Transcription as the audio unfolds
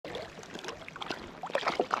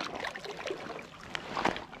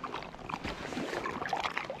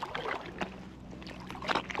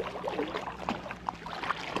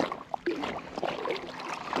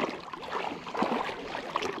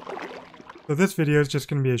So this video is just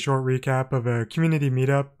going to be a short recap of a community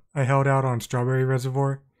meetup I held out on Strawberry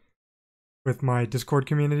Reservoir with my Discord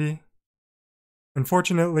community.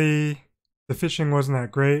 Unfortunately, the fishing wasn't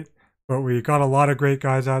that great, but we got a lot of great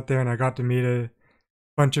guys out there and I got to meet a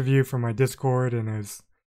bunch of you from my Discord, and it was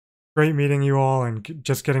great meeting you all and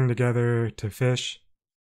just getting together to fish.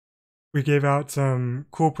 We gave out some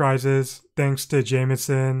cool prizes thanks to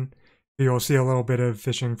Jameson, who you'll see a little bit of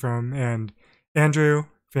fishing from, and Andrew,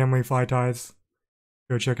 Family Fly Ties.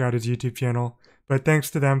 Go check out his YouTube channel. But thanks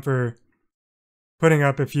to them for putting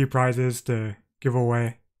up a few prizes to give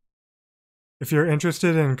away. If you're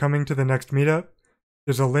interested in coming to the next meetup,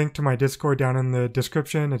 there's a link to my Discord down in the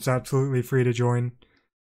description. It's absolutely free to join.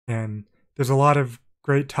 And there's a lot of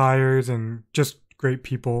great tires and just great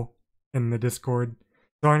people in the Discord.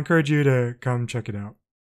 So I encourage you to come check it out.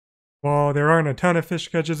 While there aren't a ton of fish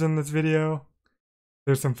catches in this video,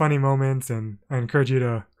 there's some funny moments, and I encourage you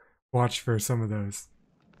to watch for some of those.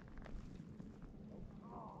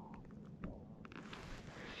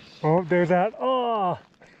 Oh, there's that. Oh,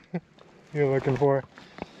 you're looking for.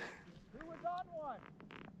 Who was on one?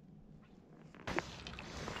 We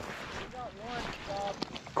got one, Bob.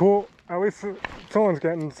 Cool. At least someone's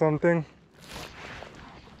getting something.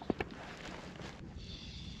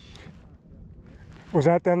 Was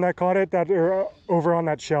that them that caught it? That are over on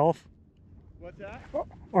that shelf? What's that?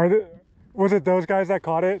 Was it those guys that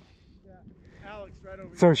caught it? Yeah, Alex right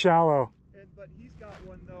over So here. shallow. But he's got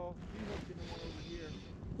one though. He hooked into one over here.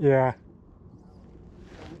 Yeah.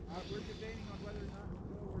 We're debating on whether or not to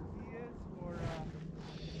go where he is or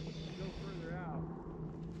go further out.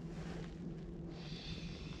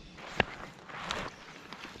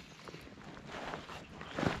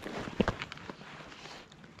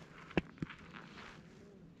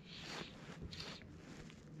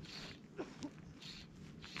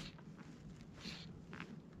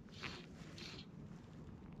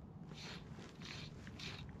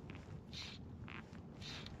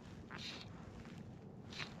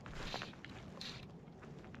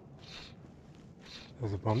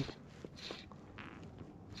 There's a bump.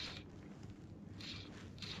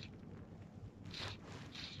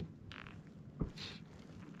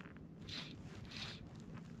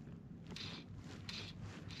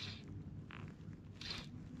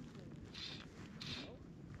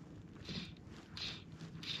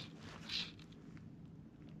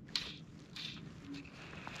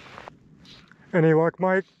 Any luck,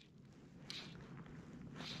 Mike?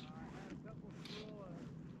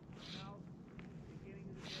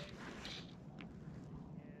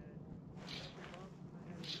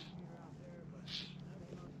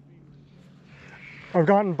 I've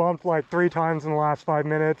gotten bumped like 3 times in the last 5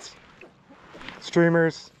 minutes.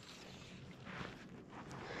 Streamers.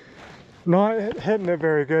 Not hitting it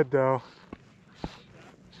very good though.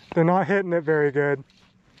 They're not hitting it very good.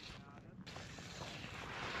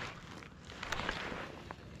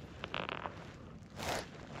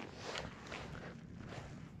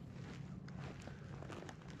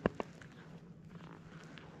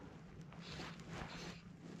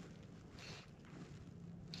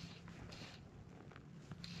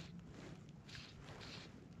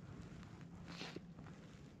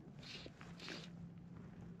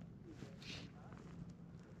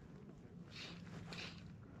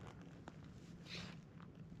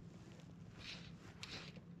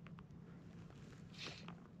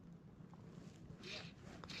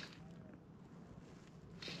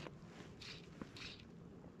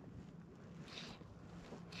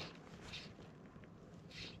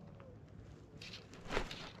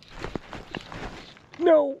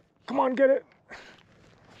 No! Come on, get it!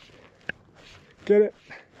 Get it!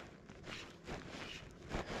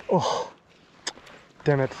 Oh!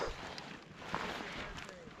 Damn it.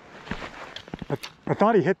 I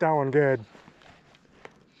thought he hit that one good.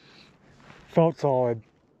 Felt solid.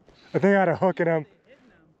 I think I had a hook in him.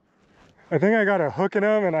 I think I got a hook in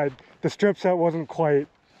him and the strip set wasn't quite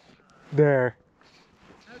there.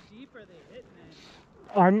 How deep are they hitting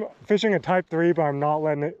it? I'm fishing a type 3, but I'm not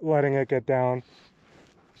letting it get down.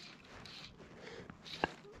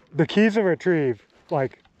 The keys to retrieve,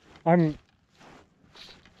 like, I'm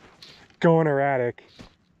going erratic.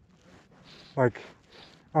 Like,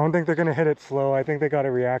 I don't think they're gonna hit it slow. I think they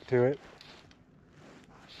gotta react to it.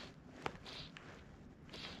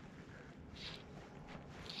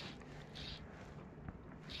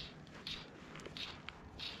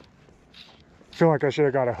 I feel like I should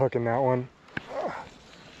have got a hook in that one.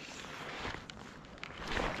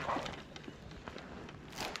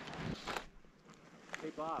 Hey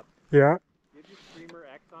Bob. Yeah? You have your Streamer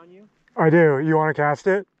X on you? I do. You want to cast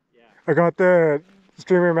it? Yeah. I got the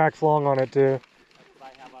Streamer Max Long on it too. That's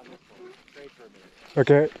what I have on this Straight for a minute.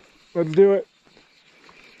 Okay, let's do it.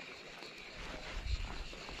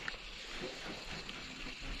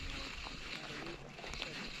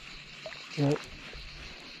 Yep.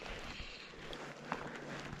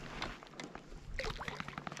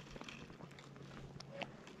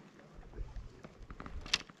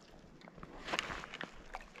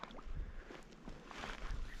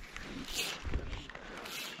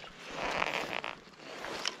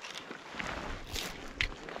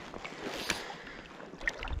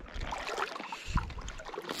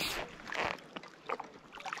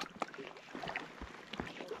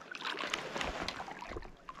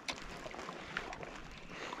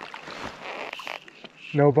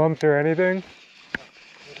 No bumps or anything?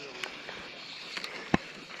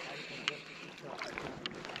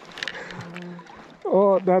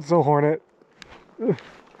 Oh, that's a hornet.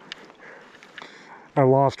 I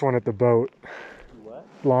lost one at the boat. You what?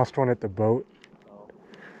 Lost one at the boat. Oh.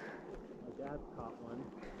 My dad caught one.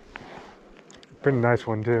 Pretty nice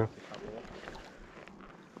one too. A couple.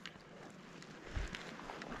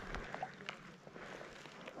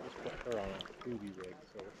 Just put her on a booby rig,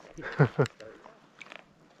 so let's start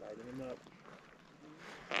sliding them up.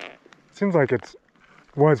 Seems like it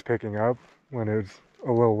was picking up when it was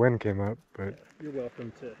a little wind came up, but Yeah, you're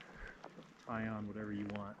welcome to try on whatever you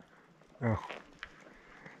want. oh,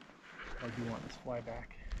 Or do you want this fly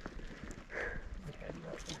back? Okay, do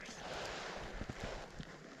that first.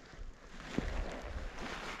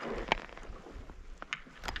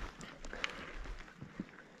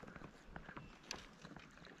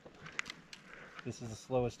 This is the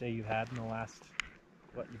slowest day you've had in the last,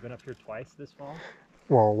 what, you've been up here twice this fall?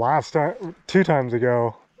 well, last time, 2 times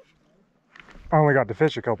ago, I only got to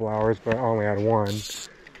fish a couple hours, but I only had one. So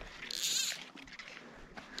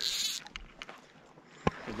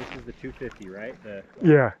this is the 250, right?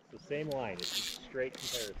 Yeah, The same line, it's just a straight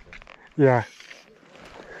comparison. yeah.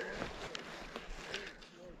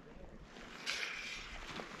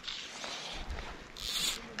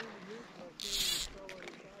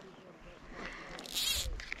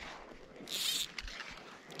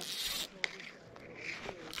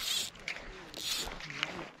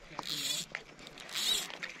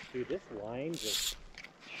 Dude, this line just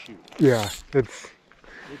shoots. Yeah, it's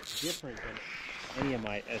different than any of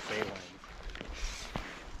my SA lines.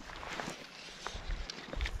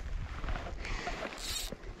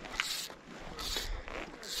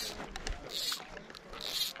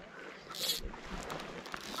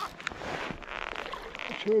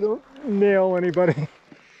 sure don't nail anybody.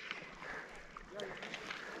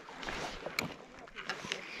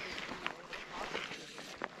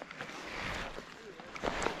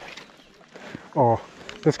 Oh,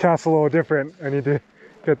 this cast's a little different. I need to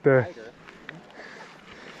get the...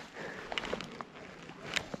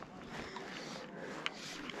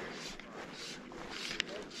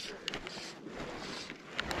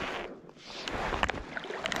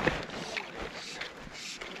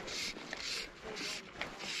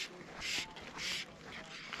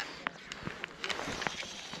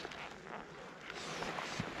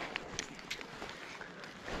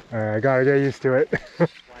 I gotta get used to it.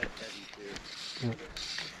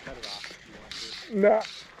 Nah. It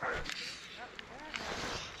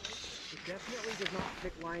definitely does not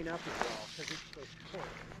pick line up as well because it's so short.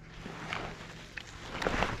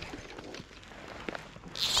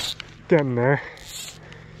 Getting there.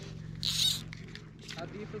 How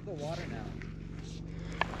deep is the water now?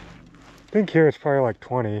 I think here it's probably like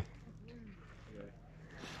 20.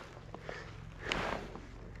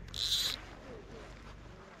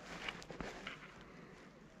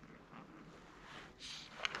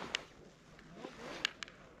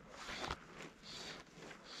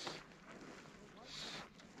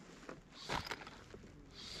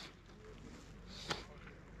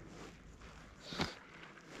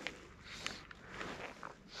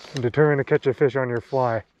 I'm determined to catch a fish on your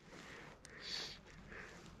fly.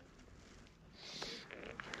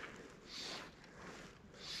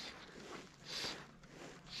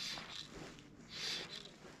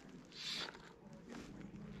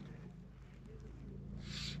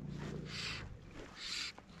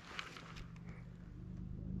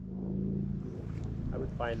 I would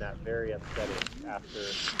find that very upsetting after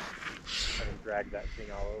having dragged that thing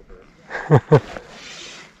all over.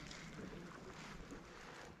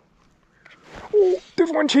 Oh,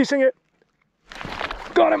 there's one chasing it.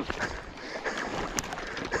 Got him.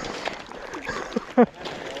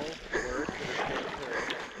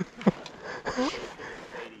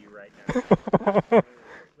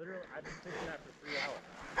 Literally, I've been fishing that for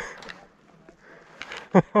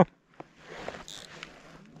 3 hours.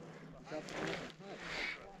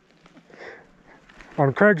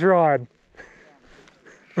 On Craig's rod.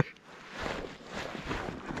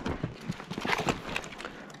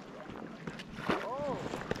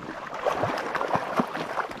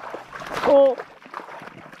 Oh!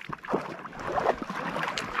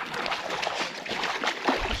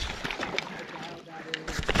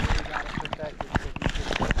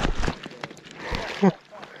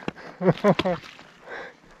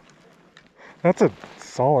 That's a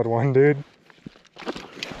solid one, dude.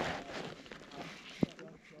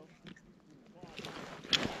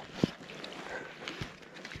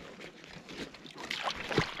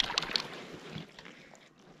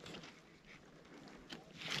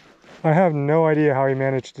 I have no idea how he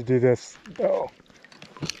managed to do this, though.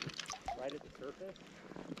 Right at the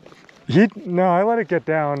surface? No, I let it get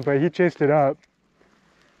down, but he chased it up.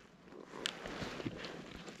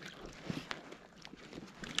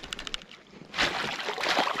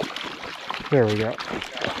 There we go.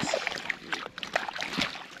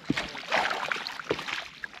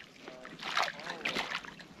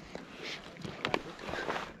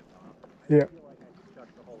 Yeah.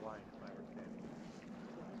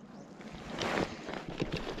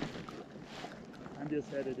 I'm just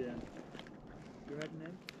headed in. You're heading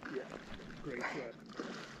in? Yeah. Great trip.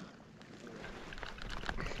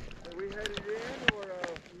 Are we headed in or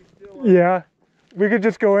we still? Yeah. We could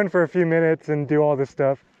just go in for a few minutes and do all this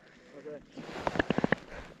stuff. Okay.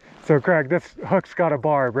 So, Craig, this hook's got a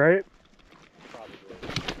barb, right?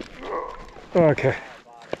 Probably. Okay.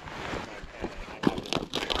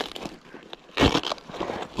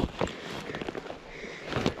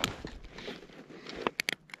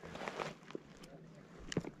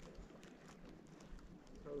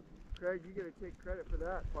 Craig, you gotta take credit for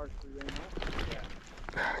that partially then, huh?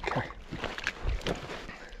 Yeah. Okay.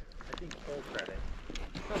 I think full credit.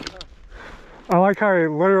 I like how he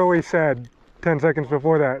literally said 10 seconds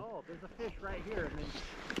before that. Oh, there's a fish right here. And then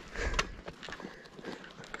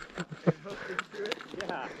And hooked into it?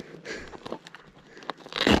 yeah.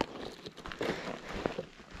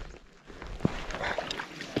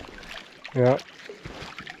 Yeah.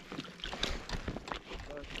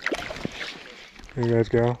 Here you guys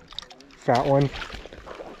go. Fat one.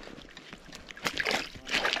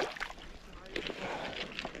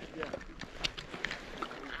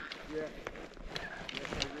 Yeah.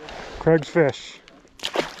 Craig's fish.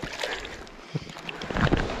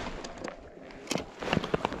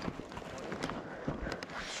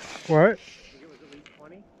 What? I think it was at least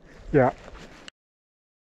 20. Yeah.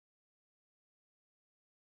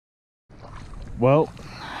 Well,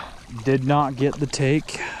 did not get the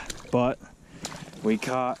take, but we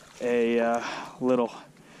caught a little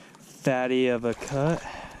fatty of a cut.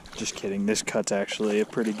 Just kidding, this cut's actually a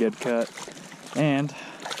pretty good cut. And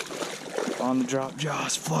on the drop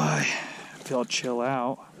jaws fly, if y'all chill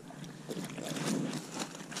out.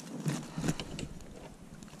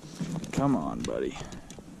 Come on, buddy.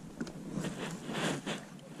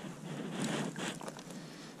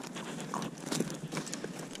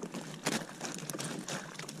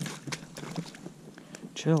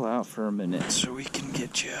 Chill out for a minute so we can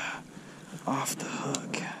get you off the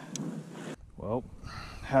hook. Well,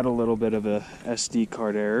 had a little bit of a SD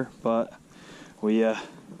card error, but we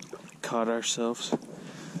caught ourselves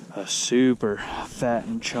a super fat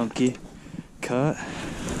and chunky cut.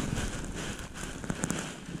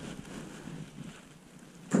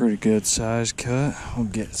 Pretty good size cut. We'll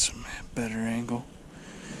get some better angle.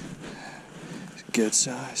 Good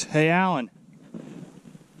size. Hey, Alan.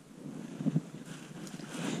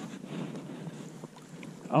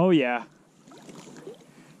 Oh yeah,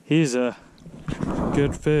 he's a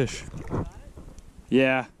good fish.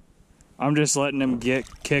 Yeah, I'm just letting him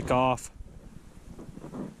kick off.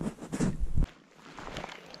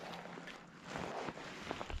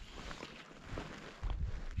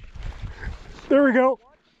 There we go.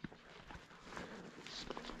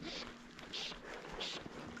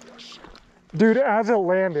 Dude, as it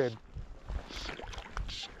landed.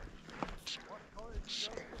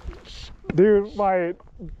 Dude, my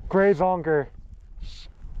gray Zonker.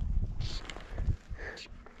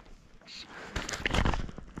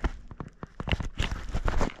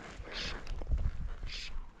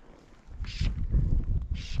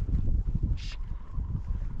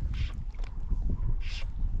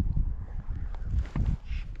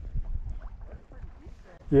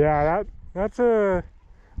 Yeah, that's a,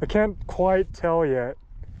 I can't quite tell yet.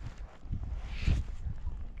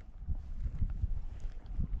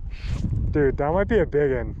 Dude, that might be a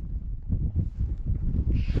big one.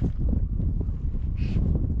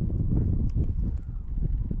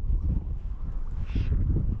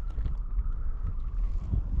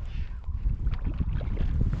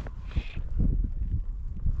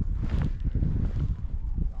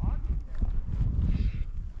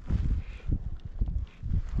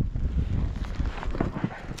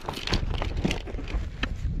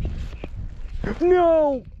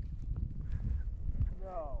 No!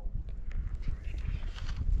 No.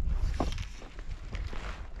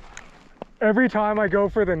 Every time I go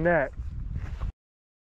for the net,